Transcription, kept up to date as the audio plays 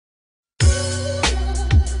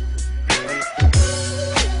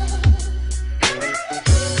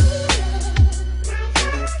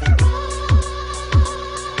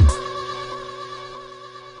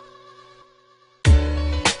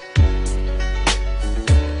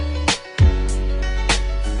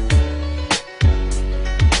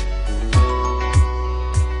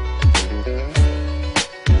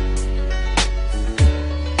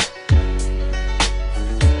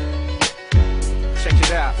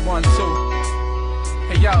1, 2.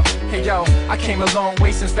 Hey yo, I came a long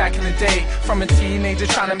way since back in the day. From a teenager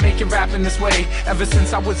trying to make it rap in this way. Ever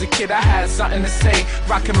since I was a kid I had something to say.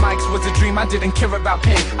 Rocking mics was a dream, I didn't care about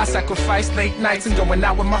pay. I sacrificed late nights and going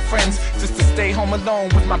out with my friends just to stay home alone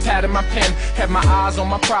with my pad and my pen. Had my eyes on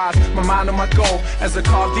my prize, my mind on my goal. As I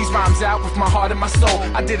carved these rhymes out with my heart and my soul.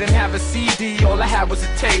 I didn't have a CD, all I had was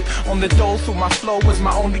a tape. On the dole through my flow was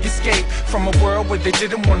my only escape. From a world where they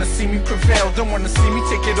didn't want to see me prevail. Don't want to see me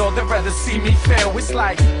take it all, they'd rather see me fail. It's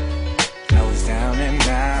like I was down and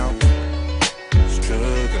out,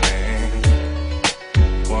 struggling.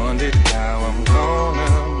 Wondered how I'm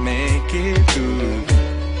gonna make it through.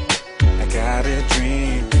 I got a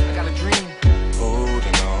dream,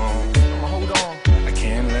 holding on. I'ma hold on. I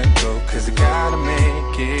can't let go, cause I gotta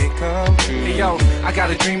make it come true. Hey yo, I got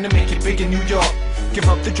a dream to make it big in New York. Give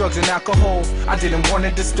up the drugs and alcohol, I didn't want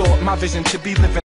to distort my vision to be living